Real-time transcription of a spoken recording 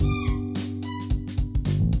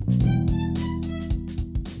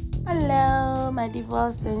my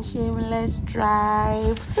divorced and shameless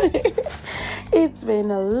drive. It's been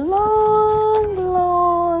a long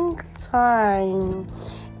time.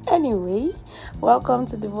 Anyway, welcome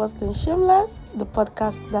to Divorced and Shameless, the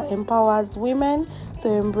podcast that empowers women to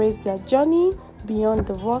embrace their journey beyond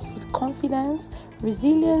divorce with confidence,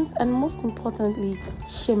 resilience, and most importantly,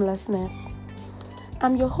 shamelessness.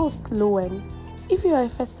 I'm your host, Lowen. If you are a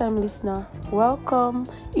first-time listener, welcome.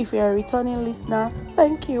 If you are a returning listener,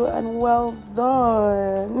 thank you and well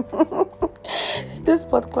done. This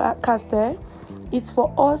podcast, it's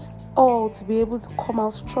for us all to be able to come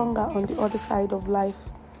out stronger on the other side of life.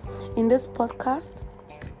 In this podcast,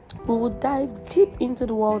 we will dive deep into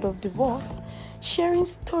the world of divorce, sharing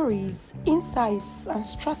stories, insights, and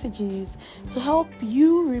strategies to help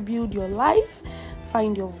you rebuild your life,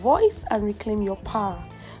 find your voice, and reclaim your power.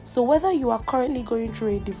 So whether you are currently going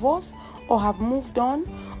through a divorce or have moved on,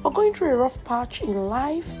 or going through a rough patch in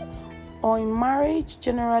life or in marriage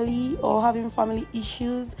generally, or having family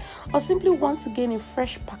issues, or simply want to gain a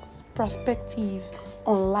fresh perspective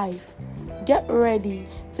on life, get ready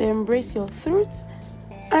to embrace your truth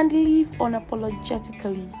and live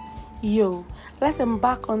unapologetically. Let's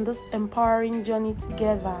embark on this empowering journey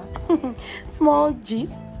together. Small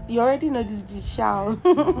gists. You already know this gist, shall.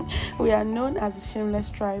 We are known as the Shameless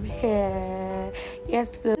Tribe here. Yes,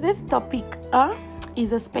 this topic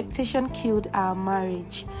is expectation killed our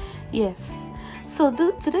marriage. Yes. So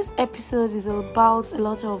today's episode is about a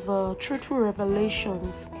lot of truthful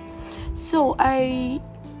revelations. So when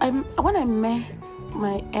I met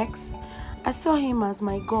my ex, I saw him as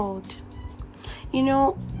my God.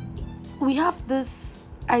 We have this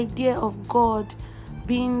idea of God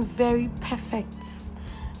being very perfect,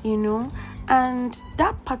 and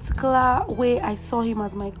that particular way I saw him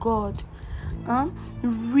as my God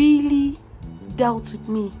really dealt with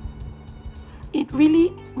me. It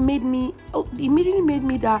really made me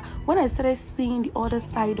that when I started seeing the other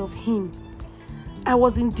side of him, I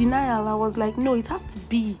was in denial. I was like, no, it has to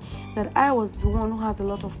be that I was the one who has a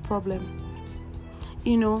lot of problem,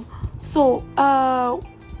 So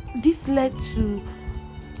this led to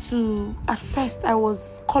at first I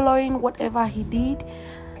was coloring whatever he did,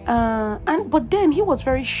 but then he was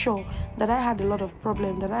very sure that I had a lot of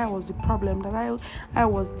problem, that I was the problem, that I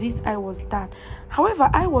was this, I was that. However,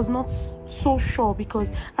 I was not so sure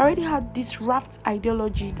because I already had this wrapped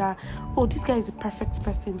ideology that, oh, this guy is a perfect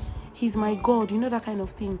person, he's my God, that kind of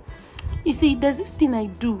thing. You see, there's this thing I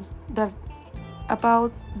do that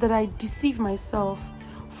I deceive myself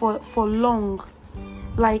for long.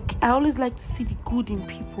 Like, I always like to see the good in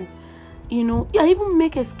people. I even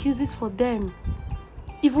make excuses for them,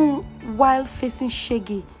 even while facing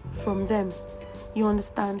shaggy from them. You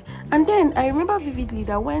understand? And then I remember vividly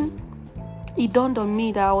that when it dawned on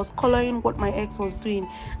me that I was coloring what my ex was doing,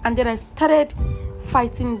 and then I started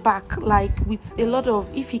fighting back, like with a lot of,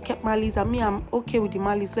 if he kept malice and me, I'm okay with the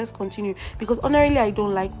malice, let's continue, because ordinarily I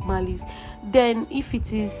don't like malice. Then if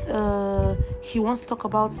it is he wants to talk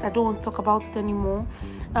about it, I don't want to talk about it anymore.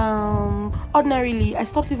 Ordinarily I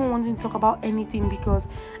stopped even wanting to talk about anything because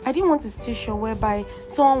I didn't want a situation whereby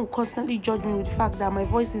someone would constantly judge me with the fact that my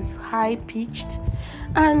voice is high pitched.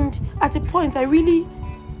 And at a point I really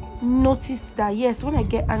noticed that, yes, when I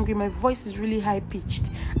get angry, my voice is really high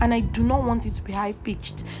pitched, and I do not want it to be high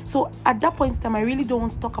pitched. So at that point in time, I really don't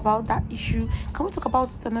want to talk about that issue. Can we talk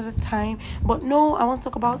about it another time? But no, I want to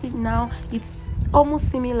talk about it now. It's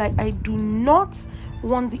almost seeming like I do not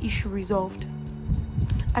want the issue resolved.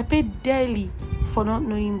 I paid dearly for not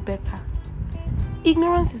knowing better.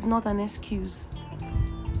 Ignorance is not an excuse.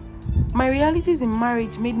 My realities in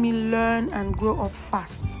marriage made me learn and grow up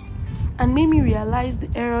fast, and made me realize the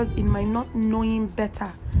errors in my not knowing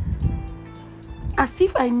better. As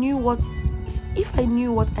if I knew what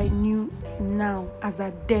I knew now as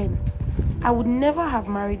at then, I would never have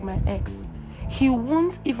married my ex. He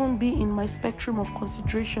won't even be in my spectrum of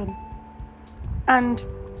consideration. And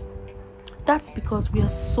that's because we are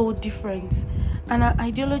so different, and our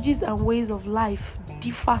ideologies and ways of life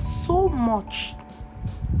differ so much.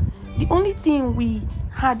 The only thing we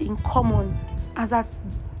had in common as at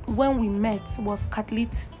when we met was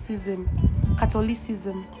Catholicism,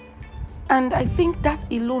 and I think that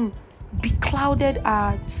alone beclouded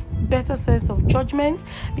our better sense of judgment,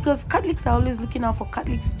 because Catholics are always looking out for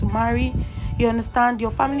Catholics to marry. You understand?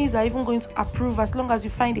 Your families are even going to approve as long as you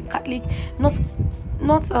find a Catholic, not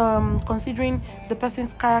considering the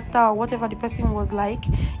person's character or whatever the person was like.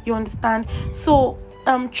 You understand? So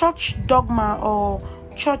church dogma or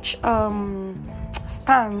church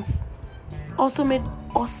stance also made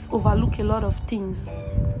us overlook a lot of things.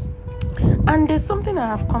 And there's something I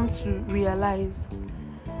have come to realize.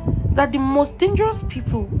 that the most dangerous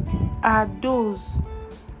people are those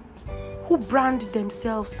who brand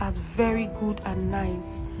themselves as very good and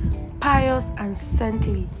nice, pious and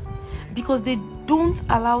saintly, because they don't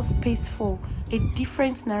allow space for a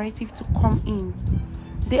different narrative to come in.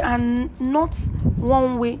 They are not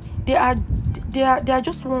one way. They are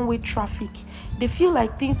just one way traffic. They feel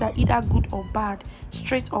like things are either good or bad,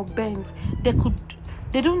 straight or bent.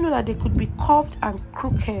 They don't know that they could be curved and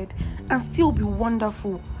crooked and still be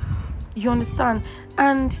wonderful. You understand?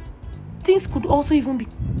 And things could also even be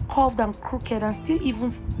curved and crooked and still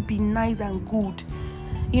even be nice and good.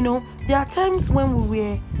 There are times when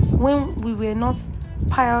we were not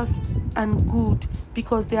pious and good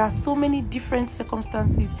because there are so many different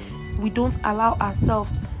circumstances we don't allow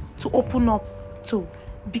ourselves to open up to,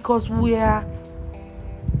 because we are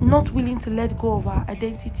not willing to let go of our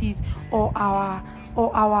identities or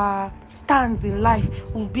our stands in life.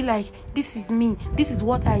 We'll be like, this is me, this is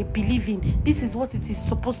what I believe in, this is what it is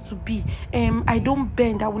supposed to be. I don't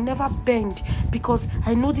bend, I will never bend, because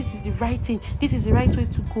I know this is the right thing, this is the right way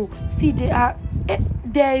to go. See,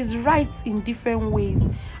 there is rights in different ways.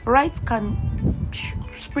 Rights can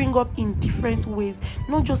spring up in different ways,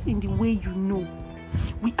 not just in the way you know.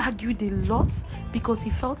 We argued a lot because he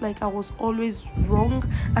felt like I was always wrong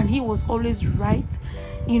and he was always right.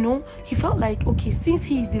 He felt like, okay, since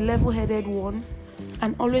he is the level-headed one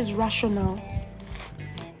and always rational,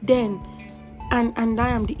 then and I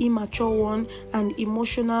am the immature one and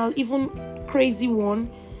emotional, even crazy one.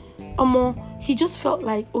 He just felt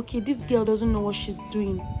like, okay, this girl doesn't know what she's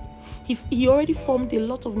doing. He already formed a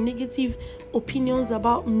lot of negative opinions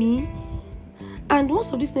about me. And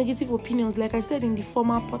most of these negative opinions, like I said in the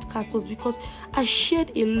former podcast, was because I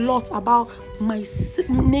shared a lot about my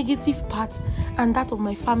negative part and that of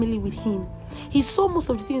my family with him. He saw most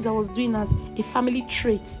of the things I was doing as a family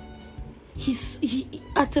trait. He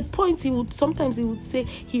at a point, he would say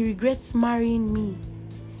he regrets marrying me.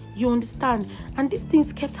 You understand? And these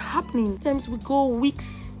things kept happening. Sometimes we go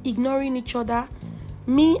weeks ignoring each other.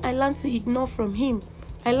 Me, I learned to ignore from him.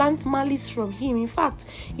 I learned malice from him. In fact,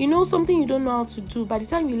 something you don't know how to do, by the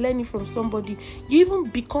time you learn it from somebody, you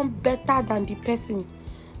even become better than the person.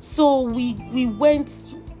 So we went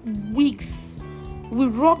weeks. We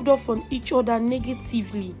rubbed off on each other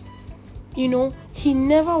negatively. He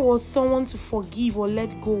never was someone to forgive or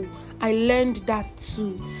let go. I learned that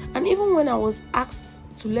too. And even when I was asked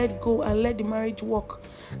to let go and let the marriage work,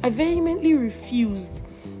 I vehemently refused.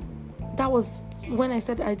 That was when I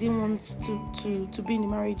said I didn't want to be in the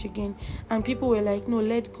marriage again, and people were like, no,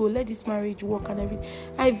 let go, let this marriage work and everything.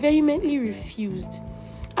 I vehemently refused,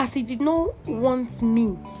 as he did not want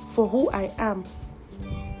me for who I am,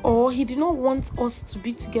 or he did not want us to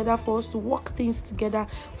be together, for us to work things together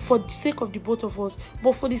for the sake of the both of us,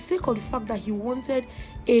 but for the sake of the fact that he wanted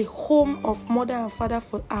a home of mother and father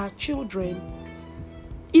for our children,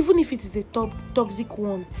 even if it is a toxic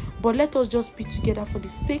one. But let us just be together for the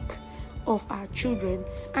sake of our children.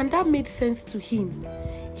 And that made sense to him.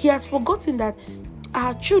 He has forgotten that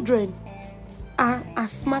our children are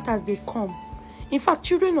as smart as they come. In fact,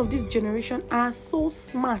 children of this generation are so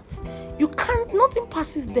smart. Nothing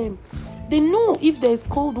passes them. They know if there is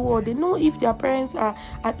cold war. They know if their parents are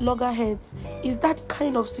at loggerheads. Is that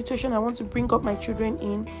kind of situation I want to bring up my children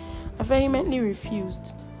in? I vehemently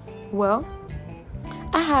refused. Well,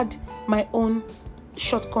 I had my own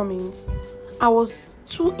shortcomings. I was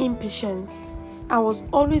too impatient. I was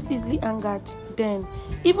always easily angered then.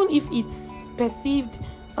 Even if it's perceived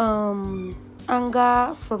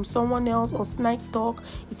anger from someone else or snide talk,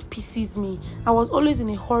 it pisses me. I was always in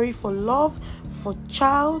a hurry for love, for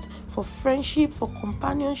child, for friendship, for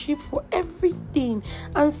companionship, for everything.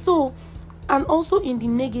 And also in the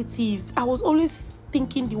negatives, I was always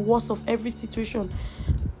thinking the worst of every situation,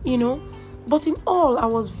 But in all, I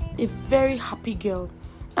was a very happy girl.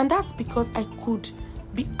 And that's because I could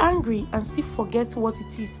be angry and still forget what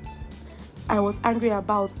it is I was angry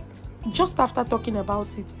about just after talking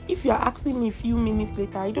about it. If you are asking me a few minutes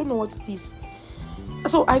later, I don't know what it is.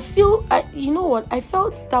 So I felt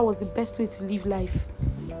that was the best way to live life.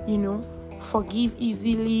 Forgive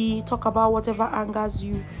easily, talk about whatever angers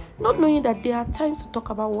you, not knowing that there are times to talk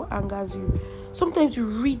about what angers you. Sometimes you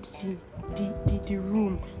read the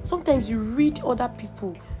room. Sometimes you read other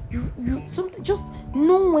people. You just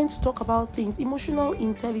know when to talk about things. Emotional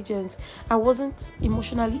intelligence. I wasn't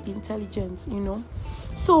emotionally intelligent,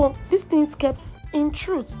 So these things kept, in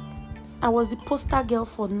truth, I was the poster girl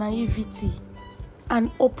for naivety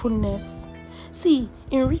and openness. See,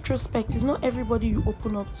 in retrospect, it's not everybody you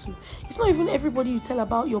open up to. It's not even everybody you tell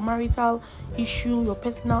about your marital issue, your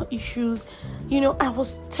personal issues. I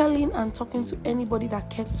was telling and talking to anybody that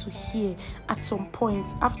cared to hear at some point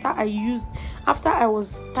after I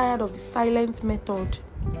was tired of the silent method.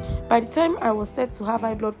 By the time I was set to have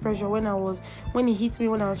high blood pressure when it hit me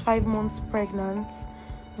when I was 5 months pregnant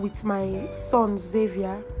with my son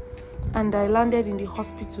Xavier, and I landed in the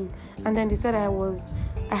hospital, and then they said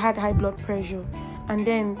I had high blood pressure, and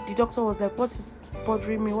then the doctor was like, what is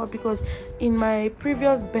bothering me? What? Because in my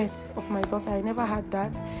previous births of my daughter, I never had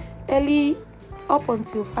that. Early up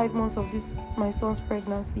until 5 months of my son's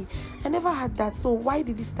pregnancy, I never had that. So why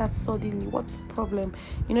did it start suddenly? What's the problem?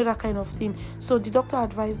 That kind of thing. So the doctor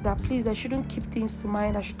advised that please, I shouldn't keep things to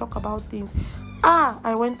mind. I should talk about things.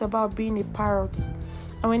 I went about being a parrot.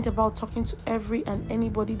 I went about talking to every and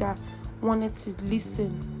anybody that wanted to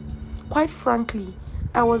listen. Quite frankly,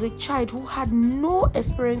 I was a child who had no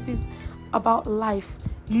experiences about life,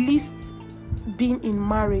 least being in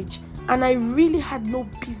marriage. And I really had no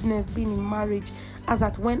business being in marriage as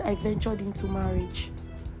at when I ventured into marriage.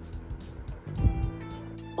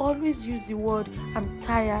 Always use the word, I'm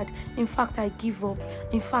tired. In fact, I give up.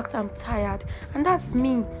 In fact, I'm tired. And that's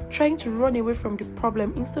me trying to run away from the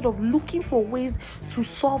problem instead of looking for ways to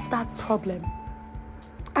solve that problem.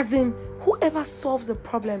 As in, whoever solves the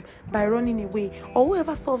problem by running away, or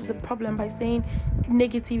whoever solves the problem by saying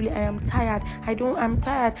negatively, I am tired, I'm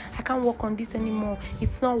tired, I can't work on this anymore,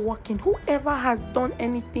 it's not working. Whoever has done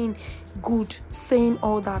anything good saying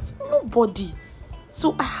all that? Nobody.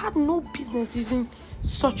 So I had no business using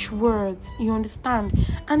such words, you understand?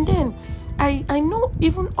 And then I know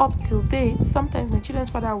even up till date, sometimes my children's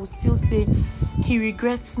father will still say he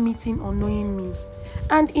regrets meeting or knowing me.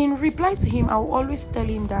 And in reply to him, I will always tell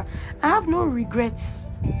him that I have no regrets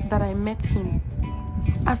that I met him,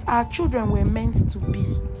 as our children were meant to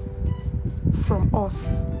be from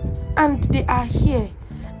us. And they are here.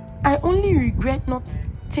 I only regret not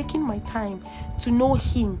taking my time to know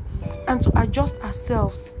him and to adjust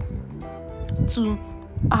ourselves to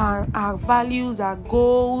our values, our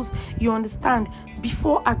goals, you understand,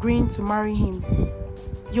 before agreeing to marry him.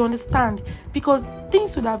 You understand? Because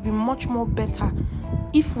things would have been much more better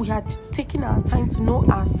if we had taken our time to know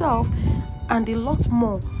ourselves and a lot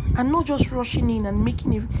more, and not just rushing in and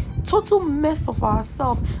making a total mess of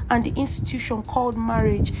ourselves and the institution called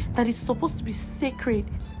marriage that is supposed to be sacred.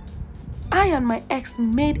 I and my ex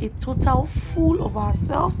made a total fool of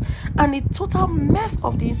ourselves and a total mess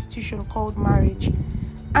of the institution called marriage.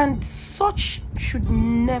 And such should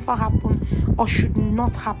never happen, or should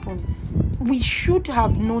not happen. We should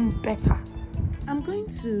have known better. I'm going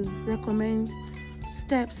to recommend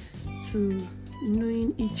steps to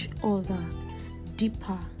knowing each other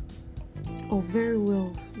deeper or very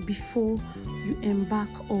well before you embark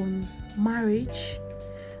on marriage,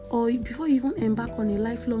 or before you even embark on a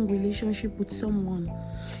lifelong relationship with someone.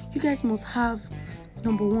 You guys must have,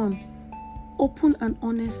 number one, open and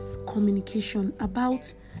honest communication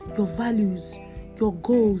about your values, your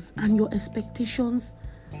goals, and your expectations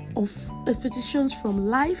from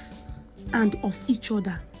life and of each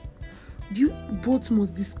other. You both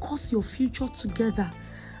must discuss your future together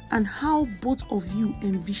and how both of you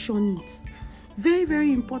envision it. Very,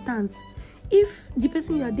 very important. If the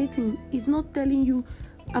person you are dating is not telling you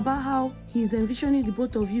about how he is envisioning the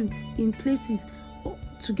both of you in places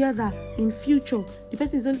together in future, the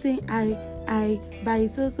person is only saying I by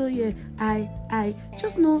so yeah, I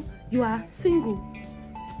just know you are single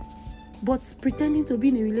but pretending to be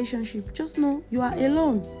in a relationship. Just know you are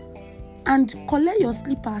alone, and collect your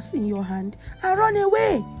slippers in your hand and run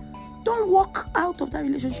away. Don't walk out of that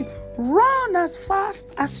relationship. Run as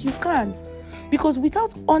fast as you can, because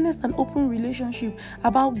without honest and open relationship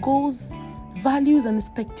about goals, values, and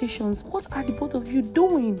expectations, what are the both of you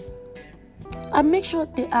doing? And make sure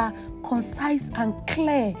they are concise and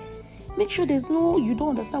clear. Make sure you don't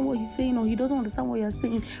understand what he's saying, or he doesn't understand what you're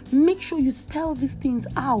saying. Make sure you spell these things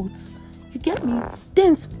out. You get me?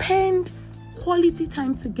 Then spend quality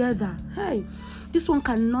time together. Hey, this one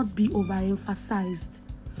cannot be overemphasized.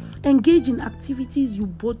 Engage in activities you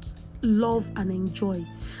both love and enjoy,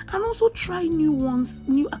 and also try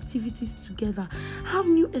new activities together. Have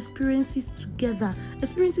new experiences together,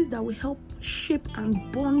 experiences that will help shape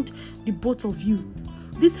and bond the both of you.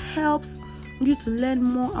 This helps you to learn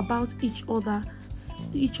more about each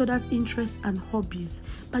other's interests and hobbies.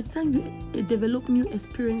 By the time you develop new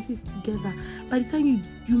experiences together, by the time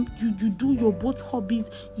you do your both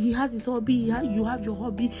hobbies, he has his hobby, you have your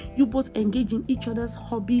hobby, you both engage in each other's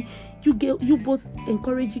hobby, you both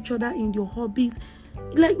encourage each other in your hobbies.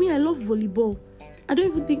 Like me, I love volleyball, I don't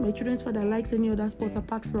even think my children's father likes any other sports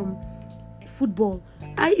apart from football.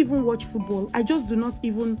 I even watch football. I just do not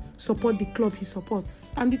even support the club he supports.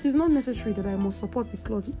 And it is not necessary that I must support the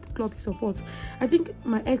club he supports. I think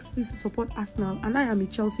my ex used to support Arsenal, and I am a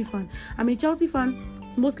Chelsea fan. I'm a Chelsea fan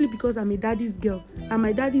mostly because I'm a daddy's girl, and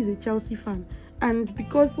my daddy is a Chelsea fan. And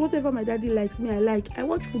because whatever my daddy likes, me, I like. I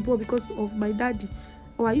watch football because of my daddy.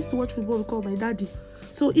 Or I used to watch football because of my daddy.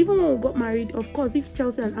 So even when we got married, of course, if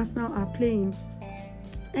Chelsea and Arsenal are playing,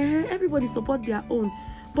 everybody support their own.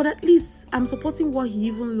 But at least I'm supporting what he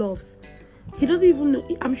even loves. He doesn't even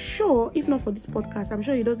know. I'm sure, if not for this podcast, I'm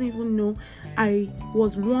sure he doesn't even know I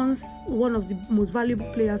was once one of the most valuable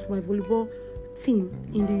players for my volleyball team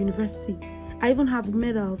in the university. I even have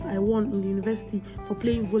medals I won in the university for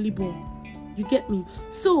playing volleyball. You get me?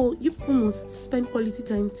 So you people must spend quality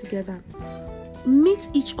time together. Meet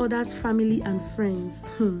each other's family and friends.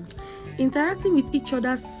 Interacting with each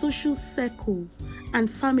other's social circle and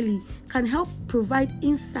family can help provide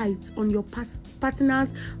insights on your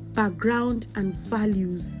partner's background and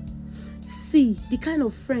values. See, the kind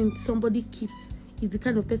of friend somebody keeps is the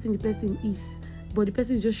kind of person the person is, but the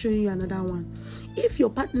person is just showing you another one. If your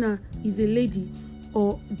partner is a lady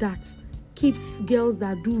or that keeps girls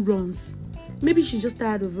that do runs, maybe she's just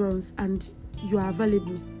tired of runs and you are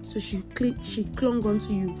available, so she clung on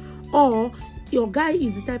to you. Or your guy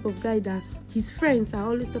is the type of guy that his friends are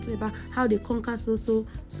always talking about how they conquer so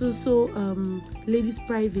ladies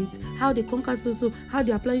private, how they conquer how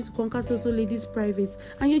they are planning to conquer ladies private,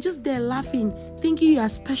 and you're just there laughing, thinking you are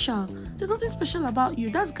special. There's nothing special about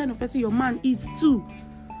you. That's the kind of person your man is too.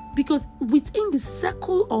 Because within the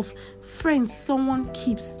circle of friends someone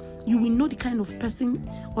keeps, you will know the kind of person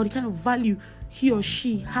or the kind of value he or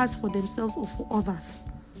she has for themselves or for others.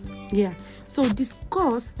 Yeah. So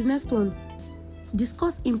the next one.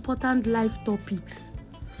 Discuss important life topics.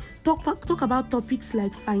 Talk about topics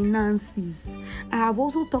like finances. I have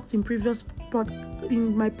also talked in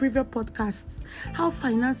my previous podcasts how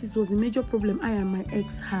finances was a major problem I and my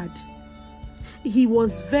ex had. He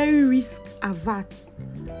was very risk averse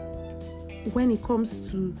when it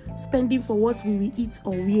comes to spending for what we will eat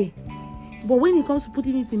or wear. But when it comes to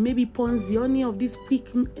putting it in maybe Ponzi or any of this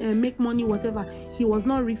quick make money whatever, he was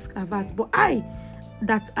not risk averse. But I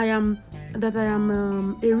am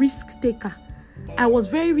a risk taker. I was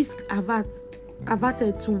very risk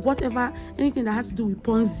averted to anything that has to do with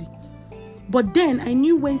Ponzi. But then I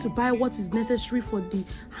knew when to buy what is necessary for the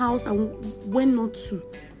house and when not to.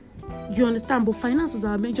 You understand? But finance was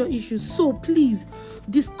our major issue. So please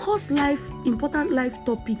discuss important life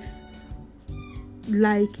topics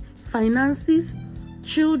like finances,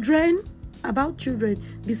 about children,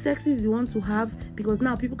 the sexes you want to have, because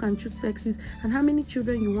now people can choose sexes, and how many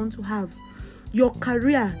children you want to have, your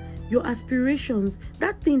career, your aspirations,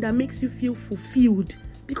 that thing that makes you feel fulfilled.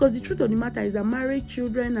 Because the truth of the matter is that marriage,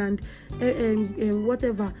 children, and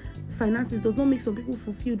whatever finances does not make some people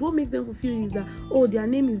fulfilled. What makes them fulfilled is that their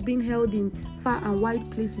name is being held in far and wide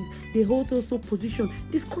places. They hold also position.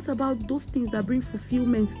 Discuss about those things that bring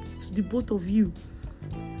fulfillment to the both of you,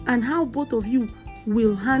 and how both of you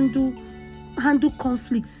will handle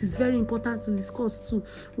conflicts is very important to discuss too.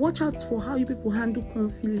 Watch out for how you people handle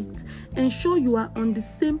conflicts. Ensure you are on the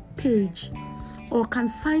same page or can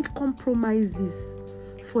find compromises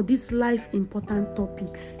for these life important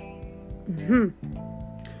topics.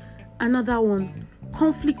 Another one,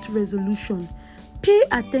 conflict resolution. Pay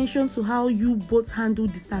attention to how you both handle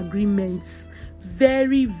disagreements.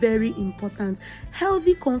 Very, very important.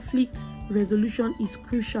 Healthy conflict resolution is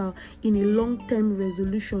crucial in a long-term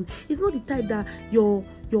resolution. It's not the type that your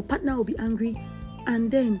partner will be angry and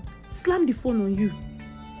then slam the phone on you.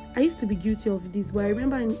 I used to be guilty of this, but I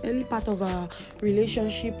remember in the early part of our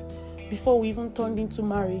relationship, before we even turned into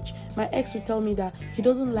marriage, my ex would tell me that he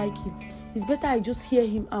doesn't like it. It's better I just hear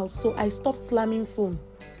him out. So I stopped slamming phone.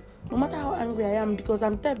 No matter how angry I am, because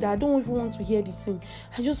I'm type that I don't even want to hear the thing.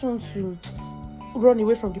 I just want to run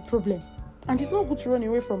away from the problem. And it's not good to run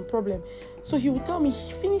away from problem. So he will tell me,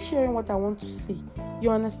 finish hearing what I want to say.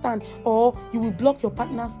 You understand? Or you will block your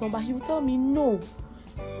partner's number. He will tell me, no,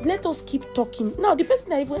 let us keep talking. Now, the person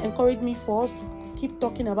that even encouraged me for us to keep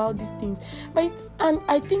talking about these things, and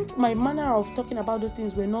I think my manner of talking about those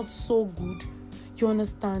things were not so good. You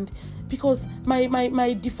understand? Because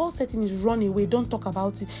my default setting is run away, don't talk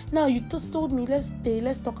about it. Now you just told me let's stay,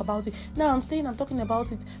 let's talk about it. Now I'm staying, I'm talking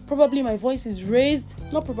about it. Probably my voice is raised.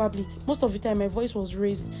 Not probably, most of the time my voice was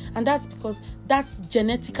raised, and that's because that's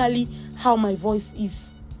genetically how my voice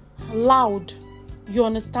is, loud. You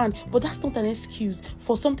understand? But that's not an excuse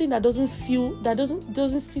for something that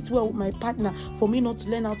doesn't sit well with my partner for me not to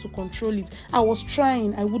learn how to control it. I was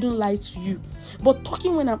trying, I wouldn't lie to you. But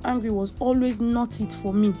talking when I'm angry was always not it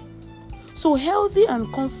for me. So healthy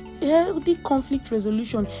conflict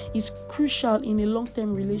resolution is crucial in a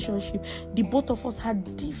long-term relationship. The both of us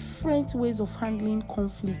had different ways of handling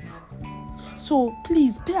conflict. So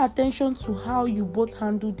please pay attention to how you both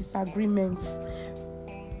handle disagreements,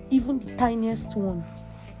 even the tiniest one.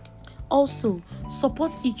 Also,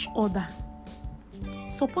 support each other.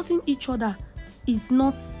 Supporting each other is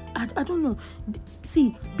not, I don't know.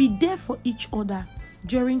 See, be there for each other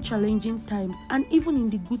during challenging times and even in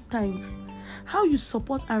the good times. How you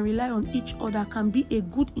support and rely on each other can be a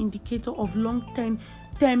good indicator of long-term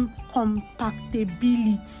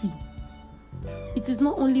compatibility. It is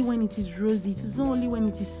not only when it is rosy, it is not only when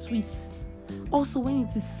it is sweet, also when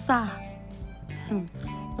it is sour.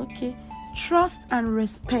 Okay. Trust and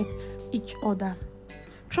respect each other.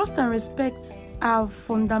 Trust and respect are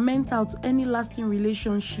fundamental to any lasting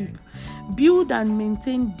relationship. Build and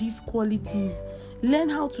maintain these qualities. Learn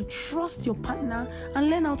how to trust your partner and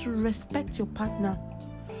learn how to respect your partner.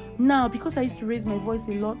 Now, because I used to raise my voice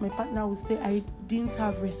a lot, my partner would say I didn't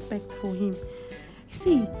have respect for him.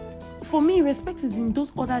 See, for me, respect is in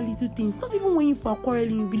those other little things. Not even when you are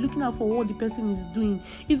quarreling, you'll be looking out for what the person is doing.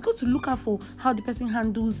 It's good to look out for how the person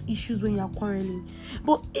handles issues when you are quarreling.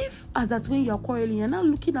 But if, as at when you are quarreling, you're now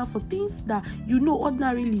looking out for things that you know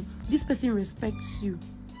ordinarily, this person respects you.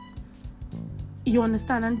 You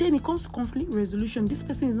understand? And then it comes to conflict resolution. This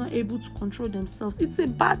person is not able to control themselves. It's a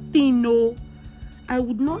bad thing, no. I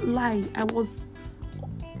would not lie. I was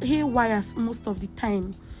haywire most of the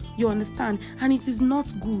time. You understand? And it is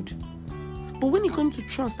not good. But when it comes to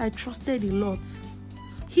trust, I trusted a lot.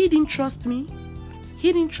 He didn't trust me.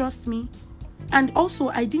 And also,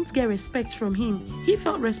 I didn't get respect from him. He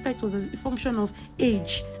felt respect was a function of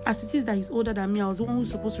age. As it is that he's older than me, I was the one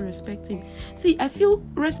who's supposed to respect him. See, I feel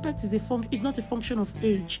respect is not a function of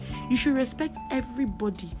age. You should respect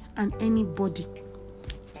everybody and anybody.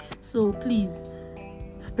 So please,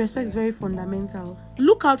 respect is very fundamental.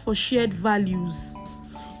 Look out for shared values.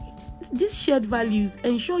 These shared values,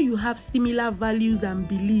 ensure you have similar values and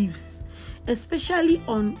beliefs, especially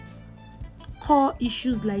on core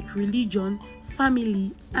issues like religion,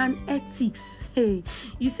 family, and ethics. Hey,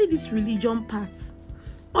 you see this religion part.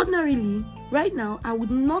 Ordinarily, right now, I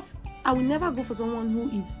will never go for someone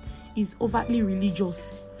who is overtly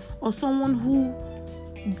religious or someone who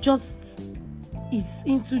just is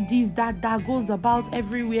into this, that goes about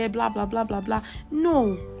everywhere, blah, blah, blah, blah, blah.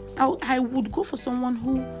 No, I would go for someone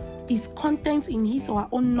who is content in his or her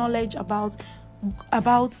own knowledge about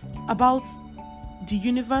the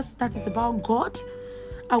universe, that is about God.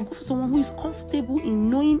 I'll go for someone who is comfortable in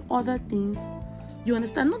knowing other things. You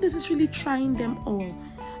understand? Not necessarily trying them all,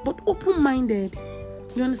 but open-minded.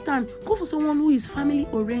 You understand? Go for someone who is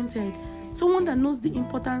family-oriented. Someone that knows the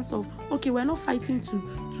importance of, okay, we're not fighting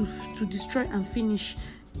to destroy and finish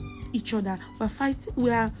each other. We're fighting.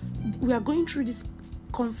 We are going through this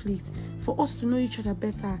conflict for us to know each other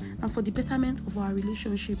better and for the betterment of our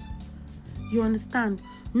relationship. You understand?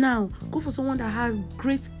 Now, go for someone that has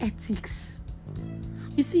great ethics.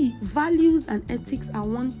 You see, values and ethics are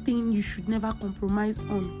one thing you should never compromise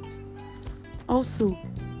on. Also,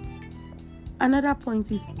 another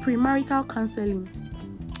point is premarital counseling.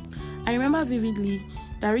 I remember vividly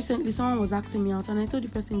that recently someone was asking me out, and I told the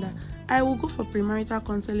person that I will go for premarital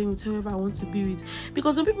counseling with whoever I want to be with.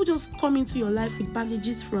 Because some people just come into your life with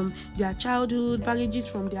baggages from their childhood, baggages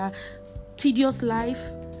from their tedious life,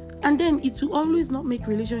 and then it will always not make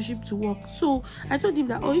relationship to work. So I told him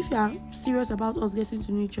that, if you are serious about us getting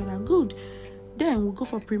to know each other, good. Then we'll go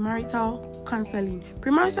for premarital counseling.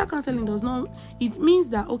 Premarital counseling it means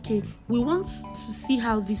that, okay, we want to see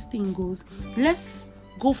how this thing goes. Let's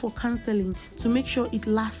go for counseling to make sure it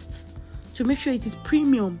lasts, to make sure it is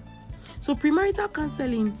premium. So premarital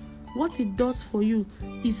counseling, what it does for you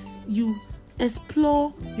is you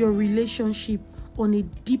explore your relationship on a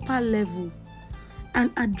deeper level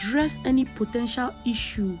and address any potential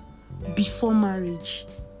issue before marriage.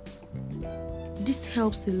 This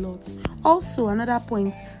helps a lot. Also, another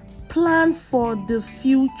point, plan for the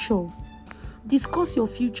future. Discuss your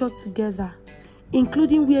future together,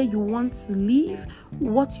 including where you want to live,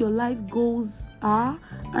 what your life goals are,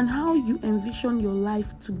 and how you envision your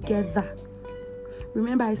life together.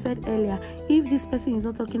 Remember, I said earlier, if this person is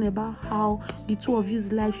not talking about how the two of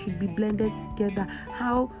you's life should be blended together,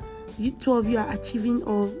 how you two of you are achieving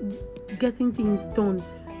or getting things done,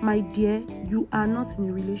 my dear, you are not in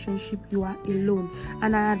a relationship, you are alone.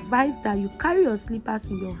 And I advise that you carry your slippers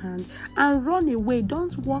in your hand and run away.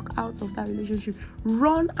 Don't walk out of that relationship.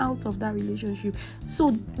 Run out of that relationship.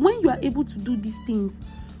 So when you are able to do these things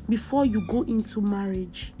before you go into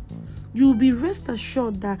marriage, you'll be rest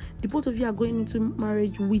assured that the both of you are going into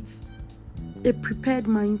marriage with a prepared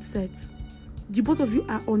mindset. The both of you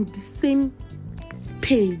are on the same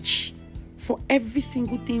page for every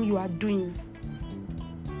single thing you are doing.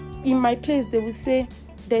 In my place, they will say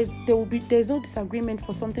there's no disagreement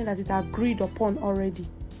for something that is agreed upon already.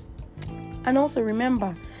 And also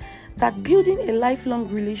remember that building a lifelong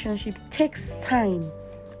relationship takes time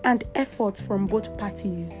and effort from both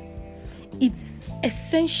parties. It's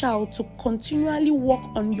essential to continually work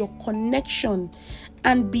on your connection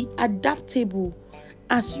and be adaptable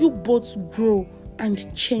as you both grow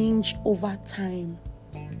and change over time.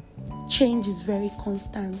 Change is very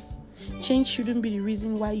constant. Change shouldn't be the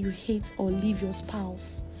reason why you hate or leave your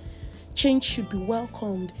spouse. Change should be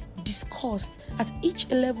welcomed, discussed at each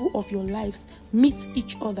level of your lives. Meet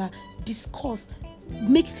each other, discuss,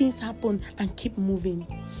 make things happen, and keep moving.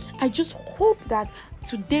 I just hope that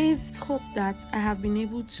I have been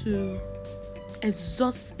able to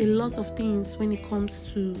exhaust a lot of things when it comes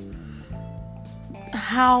to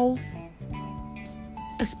how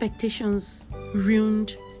expectations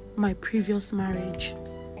ruined my previous marriage.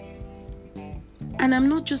 And I'm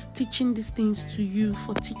not just teaching these things to you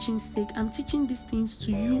for teaching's sake. I'm teaching these things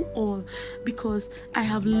to you all because I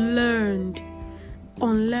have learned,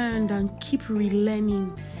 unlearned, and keep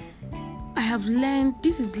relearning. I have learned,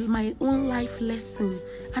 this is my own life lesson,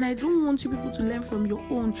 and I don't want you people to learn from your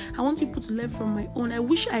own. I want you people to learn from my own. I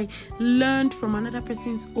wish I learned from another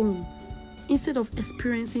person's own. Instead of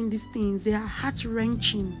experiencing these things, they are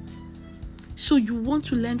heart-wrenching. So you want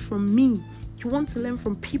to learn from me. You want to learn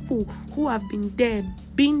from people who have been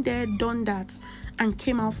there, done that, and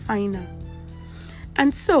came out finer.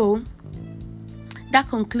 And so, that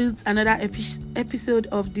concludes another episode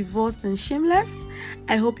of Divorced and Shameless.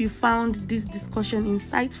 I hope you found this discussion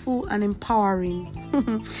insightful and empowering.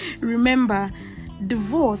 Remember,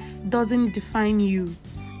 divorce doesn't define you.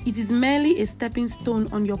 It is merely a stepping stone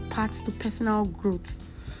on your path to personal growth.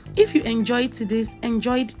 If you enjoyed today's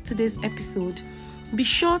episode, be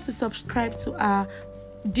sure to subscribe to our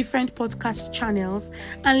different podcast channels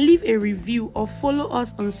and leave a review or follow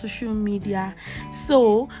us on social media.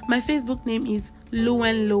 So my Facebook name is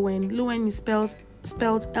Luen. Luen is spelled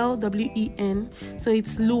Lwen, so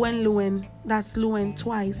it's Luen. That's Luen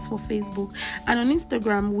twice for Facebook. And on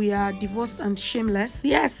Instagram we are Divorced and Shameless.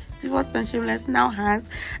 Yes, Divorced and Shameless now has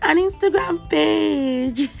an Instagram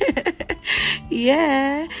page.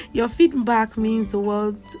 Yeah, your feedback means the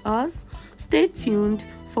world to us. Stay tuned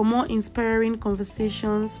for more inspiring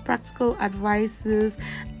conversations, practical advices,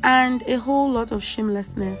 and a whole lot of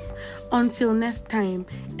shamelessness. Until next time,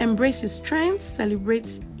 embrace your strengths,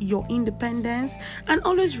 celebrate your independence, and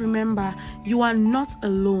always remember, you are not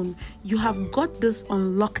alone. You have got this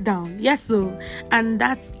on lockdown. Yes, sir. And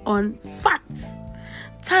that's on facts.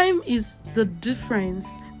 Time is the difference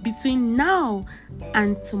between now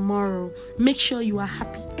and tomorrow. Make sure you are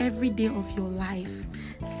happy every day of your life.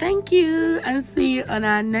 Thank you, and see you on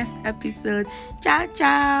our next episode. Ciao,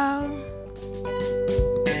 ciao.